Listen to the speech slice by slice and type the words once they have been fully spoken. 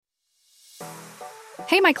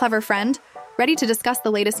Hey, my clever friend. Ready to discuss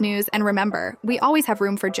the latest news, and remember, we always have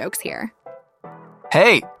room for jokes here.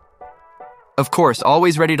 Hey! Of course,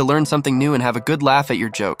 always ready to learn something new and have a good laugh at your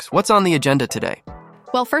jokes. What's on the agenda today?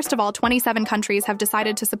 Well, first of all, 27 countries have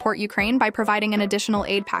decided to support Ukraine by providing an additional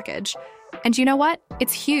aid package. And you know what?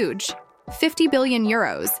 It's huge. 50 billion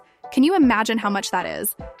euros. Can you imagine how much that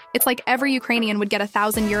is? It's like every Ukrainian would get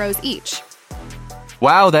 1,000 euros each.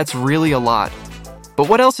 Wow, that's really a lot. But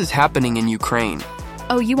what else is happening in Ukraine?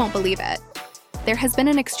 Oh, you won't believe it. There has been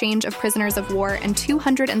an exchange of prisoners of war, and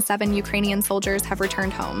 207 Ukrainian soldiers have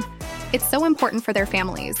returned home. It's so important for their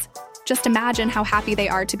families. Just imagine how happy they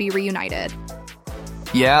are to be reunited.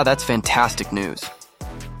 Yeah, that's fantastic news.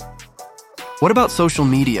 What about social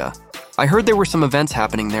media? I heard there were some events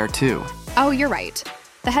happening there too. Oh, you're right.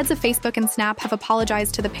 The heads of Facebook and Snap have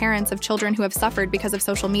apologized to the parents of children who have suffered because of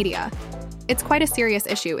social media. It's quite a serious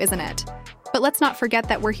issue, isn't it? But let's not forget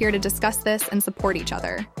that we're here to discuss this and support each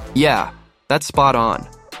other. Yeah, that's spot on.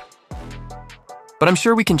 But I'm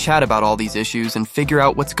sure we can chat about all these issues and figure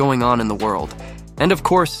out what's going on in the world. And of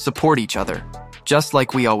course, support each other, just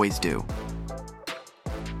like we always do.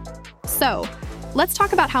 So, let's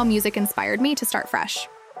talk about how music inspired me to start fresh.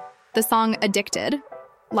 The song Addicted,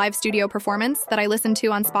 live studio performance that I listened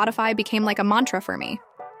to on Spotify, became like a mantra for me.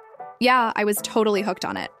 Yeah, I was totally hooked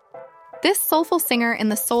on it. This soulful singer in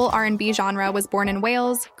the soul R&B genre was born in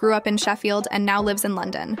Wales, grew up in Sheffield, and now lives in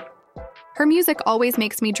London. Her music always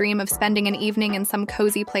makes me dream of spending an evening in some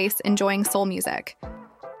cozy place enjoying soul music.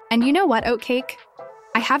 And you know what, Oatcake?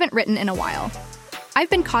 I haven't written in a while.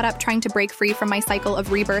 I've been caught up trying to break free from my cycle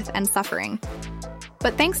of rebirth and suffering.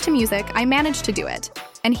 But thanks to music, I managed to do it.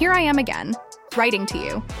 And here I am again, writing to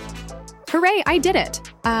you. Hooray, I did it!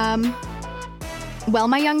 Well,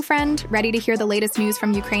 my young friend, ready to hear the latest news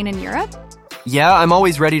from Ukraine and Europe? Yeah, I'm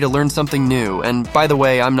always ready to learn something new, and by the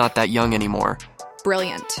way, I'm not that young anymore.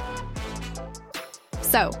 Brilliant.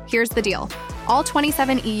 So, here's the deal. All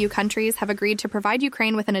 27 EU countries have agreed to provide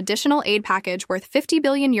Ukraine with an additional aid package worth 50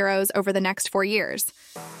 billion euros over the next 4 years.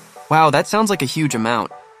 Wow, that sounds like a huge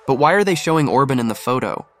amount. But why are they showing Orban in the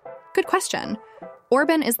photo? Good question.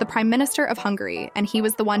 Orban is the Prime Minister of Hungary, and he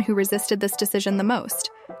was the one who resisted this decision the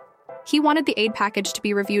most. He wanted the aid package to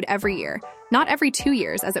be reviewed every year, not every 2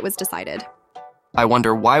 years as it was decided. I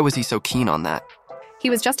wonder, why was he so keen on that? He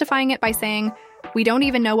was justifying it by saying, "We don't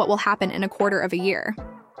even know what will happen in a quarter of a year."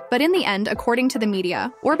 But in the end, according to the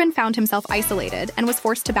media, Orban found himself isolated and was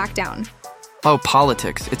forced to back down. Oh,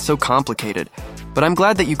 politics. It's so complicated. But I'm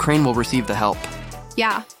glad that Ukraine will receive the help.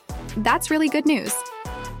 Yeah, that's really good news.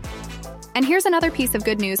 And here's another piece of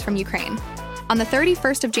good news from Ukraine. On the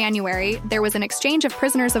 31st of January, there was an exchange of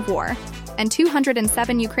prisoners of war, and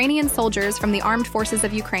 207 Ukrainian soldiers from the armed forces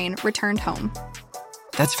of Ukraine returned home.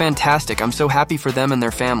 That's fantastic. I'm so happy for them and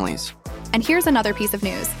their families. And here's another piece of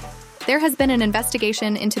news. There has been an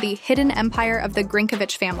investigation into the hidden empire of the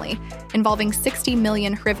Grinkovich family, involving 60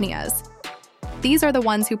 million hryvnias. These are the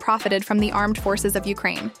ones who profited from the armed forces of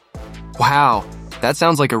Ukraine. Wow, that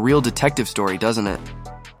sounds like a real detective story, doesn't it?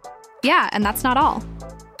 Yeah, and that's not all.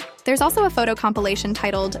 There's also a photo compilation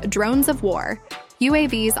titled Drones of War,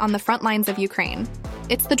 UAVs on the front lines of Ukraine.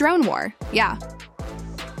 It's the drone war, yeah.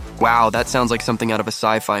 Wow, that sounds like something out of a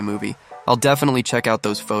sci-fi movie. I'll definitely check out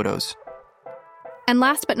those photos. And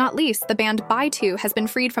last but not least, the band By2 has been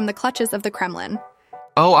freed from the clutches of the Kremlin.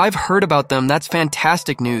 Oh, I've heard about them. That's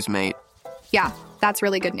fantastic news, mate. Yeah, that's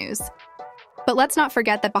really good news. But let's not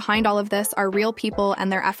forget that behind all of this are real people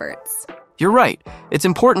and their efforts. You're right. It's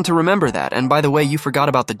important to remember that. And by the way, you forgot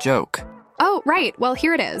about the joke. Oh, right. Well,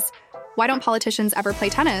 here it is. Why don't politicians ever play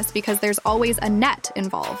tennis? Because there's always a net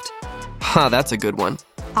involved. Ha, that's a good one.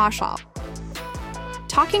 Asha.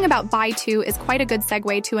 Talking about By2 is quite a good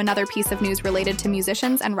segue to another piece of news related to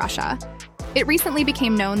musicians and Russia. It recently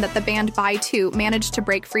became known that the band By2 managed to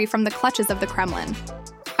break free from the clutches of the Kremlin.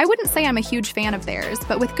 I wouldn't say I'm a huge fan of theirs,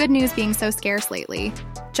 but with good news being so scarce lately,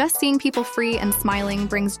 just seeing people free and smiling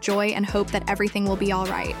brings joy and hope that everything will be all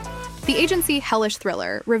right. The agency Hellish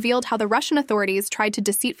Thriller revealed how the Russian authorities tried to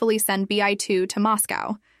deceitfully send By2 to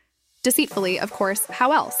Moscow. Deceitfully, of course,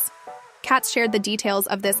 how else? Katz shared the details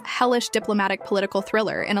of this hellish diplomatic political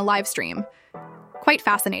thriller in a live stream. Quite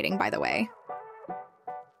fascinating, by the way.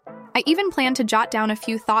 I even plan to jot down a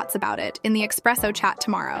few thoughts about it in the Espresso chat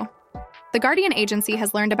tomorrow. The Guardian agency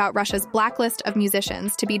has learned about Russia's blacklist of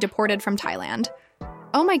musicians to be deported from Thailand.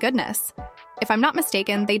 Oh my goodness. If I'm not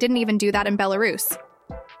mistaken, they didn't even do that in Belarus.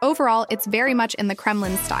 Overall, it's very much in the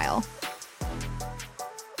Kremlin style.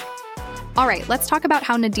 All right, let's talk about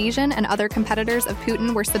how Nadezhd and other competitors of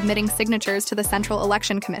Putin were submitting signatures to the Central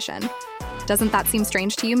Election Commission. Doesn't that seem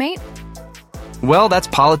strange to you, mate? Well, that's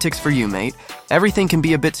politics for you, mate. Everything can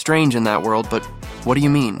be a bit strange in that world, but what do you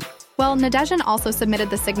mean? Well, Nadezhin also submitted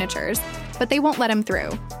the signatures, but they won't let him through.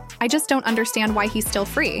 I just don't understand why he's still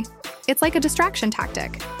free. It's like a distraction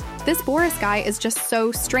tactic. This Boris guy is just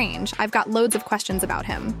so strange. I've got loads of questions about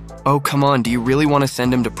him. Oh, come on, do you really want to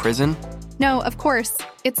send him to prison? No, of course.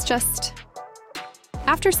 It's just...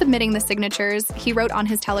 After submitting the signatures, he wrote on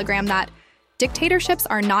his Telegram that dictatorships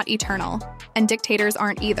are not eternal, and dictators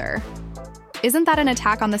aren't either. Isn't that an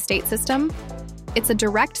attack on the state system? It's a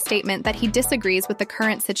direct statement that he disagrees with the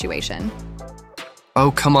current situation.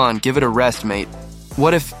 Oh, come on, give it a rest, mate.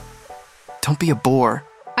 What if... Don't be a bore.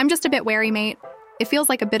 I'm just a bit wary, mate. It feels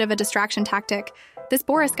like a bit of a distraction tactic. This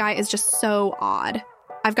Boris guy is just so odd.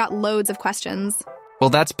 I've got loads of questions. Well,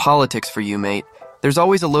 that's politics for you, mate. There's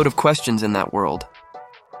always a load of questions in that world.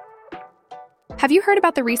 Have you heard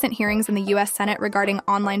about the recent hearings in the US Senate regarding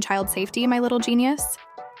online child safety, my little genius?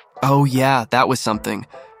 Oh yeah, that was something.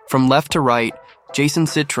 From left to right, Jason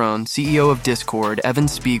Citron, CEO of Discord, Evan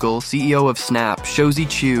Spiegel, CEO of Snap, Shozi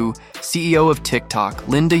Chu, CEO of TikTok,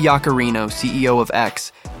 Linda Yaccarino, CEO of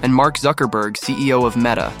X, and Mark Zuckerberg, CEO of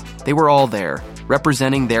Meta. They were all there,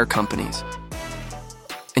 representing their companies.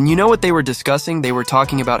 And you know what they were discussing? They were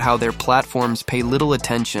talking about how their platforms pay little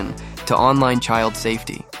attention to online child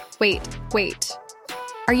safety. Wait.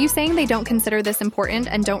 Are you saying they don't consider this important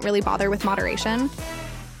and don't really bother with moderation?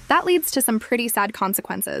 That leads to some pretty sad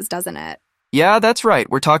consequences, doesn't it? Yeah, that's right.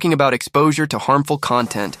 We're talking about exposure to harmful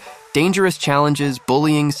content, dangerous challenges,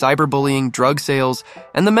 bullying, cyberbullying, drug sales,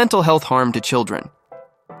 and the mental health harm to children.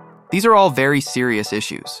 These are all very serious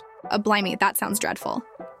issues. Blimey, that sounds dreadful.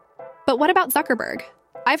 But what about Zuckerberg?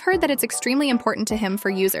 I've heard that it's extremely important to him for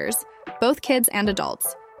users, both kids and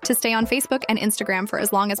adults, to stay on Facebook and Instagram for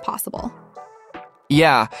as long as possible.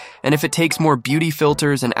 Yeah, and if it takes more beauty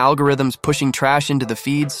filters and algorithms pushing trash into the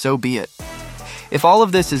feeds, so be it. If all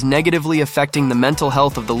of this is negatively affecting the mental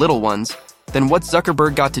health of the little ones, then what's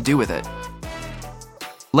Zuckerberg got to do with it?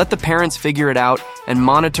 Let the parents figure it out and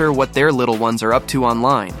monitor what their little ones are up to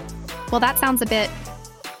online. Well, that sounds a bit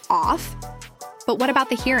off. But what about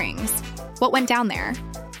the hearings? What went down there?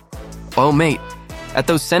 Oh, mate, at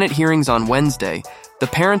those Senate hearings on Wednesday, the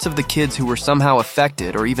parents of the kids who were somehow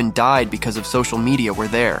affected or even died because of social media were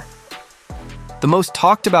there. The most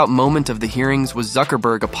talked about moment of the hearings was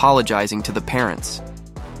Zuckerberg apologizing to the parents.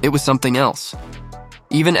 It was something else.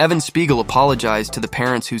 Even Evan Spiegel apologized to the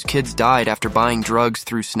parents whose kids died after buying drugs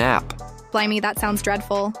through Snap. Blimey, that sounds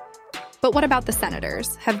dreadful. But what about the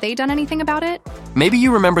senators? Have they done anything about it? Maybe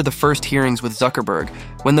you remember the first hearings with Zuckerberg,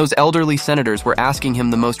 when those elderly senators were asking him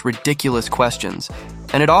the most ridiculous questions,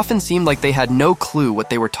 and it often seemed like they had no clue what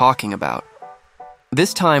they were talking about.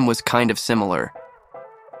 This time was kind of similar.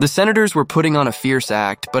 The senators were putting on a fierce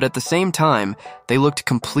act, but at the same time, they looked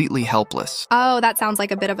completely helpless. Oh, that sounds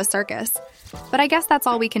like a bit of a circus. But I guess that's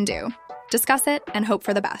all we can do. Discuss it and hope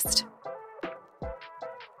for the best.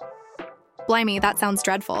 Blimey, that sounds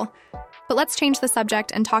dreadful. But let's change the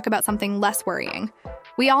subject and talk about something less worrying.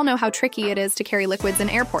 We all know how tricky it is to carry liquids in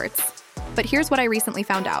airports. But here's what I recently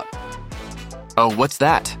found out. Oh, what's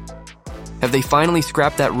that? Have they finally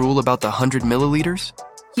scrapped that rule about the 100 milliliters?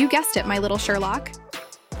 You guessed it, my little Sherlock.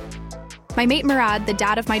 My mate Murad, the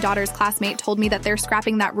dad of my daughter's classmate, told me that they're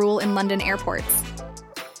scrapping that rule in London airports.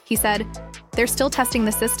 He said, they're still testing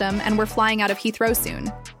the system and we're flying out of Heathrow soon.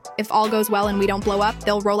 If all goes well and we don't blow up,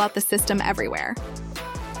 they'll roll out the system everywhere.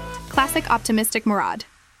 Classic optimistic Murad,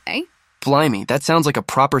 eh? Blimey, that sounds like a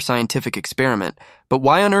proper scientific experiment, but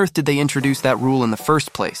why on earth did they introduce that rule in the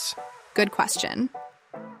first place? Good question.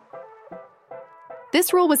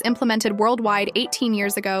 This rule was implemented worldwide 18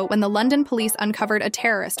 years ago when the London police uncovered a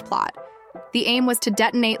terrorist plot. The aim was to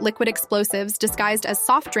detonate liquid explosives disguised as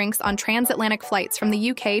soft drinks on transatlantic flights from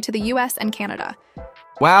the UK to the US and Canada.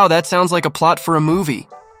 Wow, that sounds like a plot for a movie.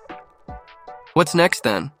 What's next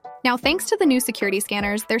then? Now, thanks to the new security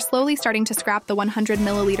scanners, they're slowly starting to scrap the 100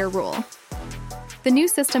 milliliter rule. The new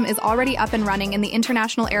system is already up and running in the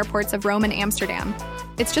international airports of Rome and Amsterdam.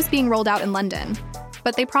 It's just being rolled out in London,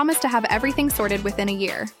 but they promise to have everything sorted within a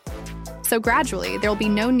year. So gradually, there'll be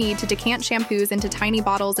no need to decant shampoos into tiny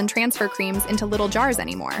bottles and transfer creams into little jars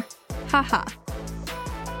anymore. Haha.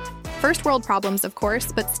 First world problems, of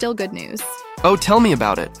course, but still good news. Oh, tell me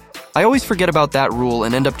about it. I always forget about that rule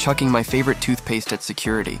and end up chucking my favorite toothpaste at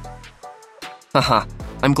security. Haha,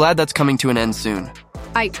 I'm glad that's coming to an end soon.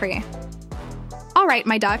 Aitre. All right,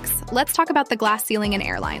 my ducks, let's talk about the glass ceiling in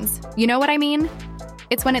airlines. You know what I mean?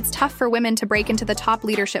 It's when it's tough for women to break into the top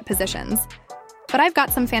leadership positions. But I've got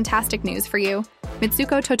some fantastic news for you.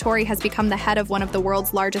 Mitsuko Totori has become the head of one of the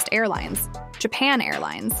world's largest airlines, Japan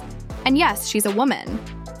Airlines. And yes, she's a woman.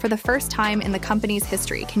 For the first time in the company's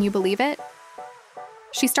history, can you believe it?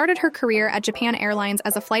 She started her career at Japan Airlines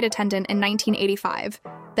as a flight attendant in 1985,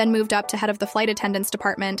 then moved up to head of the flight attendants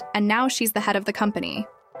department, and now she's the head of the company.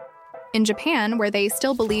 In Japan, where they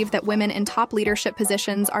still believe that women in top leadership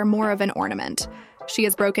positions are more of an ornament, she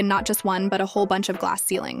has broken not just one, but a whole bunch of glass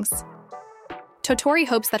ceilings. Totori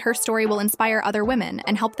hopes that her story will inspire other women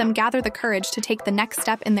and help them gather the courage to take the next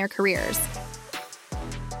step in their careers.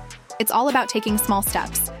 It's all about taking small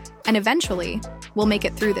steps, and eventually, we'll make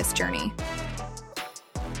it through this journey.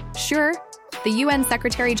 Sure, the UN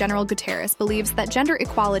Secretary-General Guterres believes that gender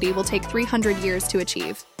equality will take 300 years to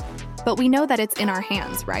achieve. But we know that it's in our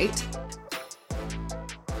hands, right?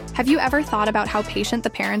 Have you ever thought about how patient the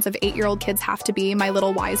parents of 8-year-old kids have to be, my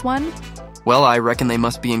little wise one? Well, I reckon they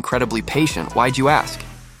must be incredibly patient. Why'd you ask?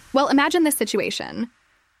 Well, imagine this situation.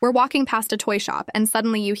 We're walking past a toy shop, and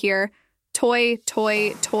suddenly you hear, toy,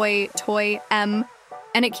 toy, toy, toy, and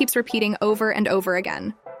it keeps repeating over and over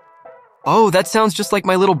again. Oh, that sounds just like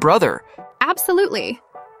my little brother. Absolutely.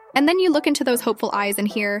 And then you look into those hopeful eyes and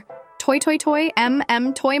hear, toy, toy, toy,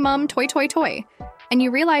 toy, mum, toy, toy, toy. And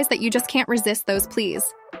you realize that you just can't resist those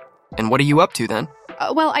pleas. And what are you up to then?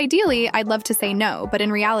 Well, ideally, I'd love to say no, but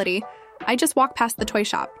in reality, I just walk past the toy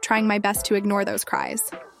shop, trying my best to ignore those cries.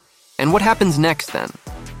 And what happens next then?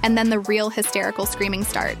 And then the real hysterical screaming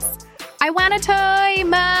starts. I want a toy,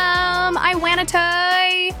 Mom! I want a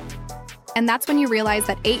toy! And that's when you realize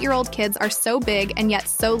that 8-year-old kids are so big and yet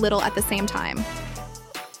so little at the same time.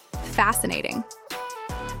 Fascinating.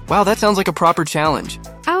 Wow, that sounds like a proper challenge.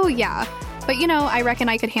 Oh, yeah. But I reckon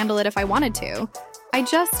I could handle it if I wanted to. I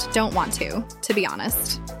just don't want to be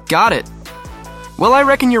honest. Got it. Well, I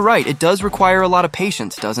reckon you're right. It does require a lot of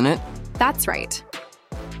patience, doesn't it? That's right.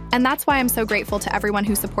 And that's why I'm so grateful to everyone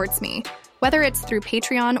who supports me, whether it's through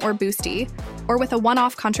Patreon or Boosty, or with a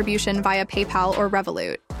one-off contribution via PayPal or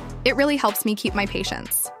Revolut. It really helps me keep my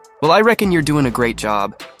patience. Well, I reckon you're doing a great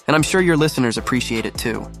job, and I'm sure your listeners appreciate it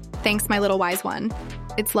too. Thanks, my little wise one.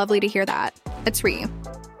 It's lovely to hear that. It's Ree.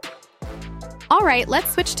 All right,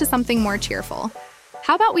 let's switch to something more cheerful.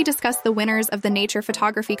 How about we discuss the winners of the Nature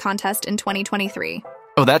Photography Contest in 2023?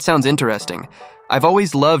 Oh, that sounds interesting. I've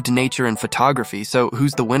always loved nature and photography, so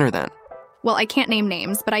who's the winner then? Well, I can't name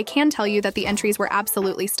names, but I can tell you that the entries were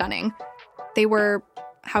absolutely stunning. They were,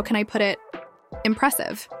 how can I put it,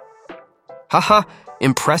 impressive. Haha,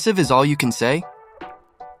 impressive is all you can say?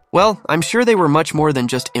 Well, I'm sure they were much more than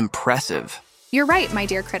just impressive. You're right, my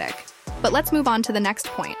dear critic. But let's move on to the next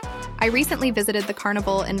point. I recently visited the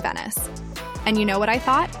Carnival in Venice. And you know what I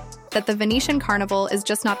thought? That the Venetian Carnival is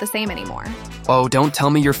just not the same anymore. Oh, don't tell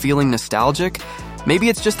me you're feeling nostalgic. Maybe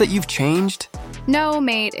it's just that you've changed? No,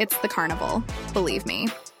 mate, it's the Carnival. Believe me.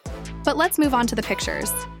 But let's move on to the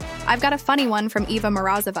pictures. I've got a funny one from Eva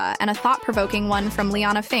Morozova and a thought-provoking one from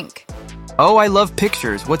Liana Fink. Oh, I love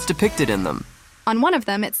pictures. What's depicted in them? On one of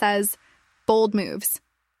them, it says, bold moves.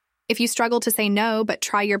 If you struggle to say no, but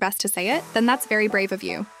try your best to say it, then that's very brave of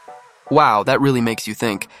you. Wow, that really makes you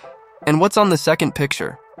think. And what's on the second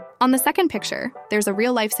picture? On the second picture, there's a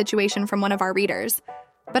real-life situation from one of our readers,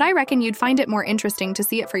 but I reckon you'd find it more interesting to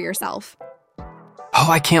see it for yourself. Oh,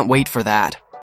 I can't wait for that.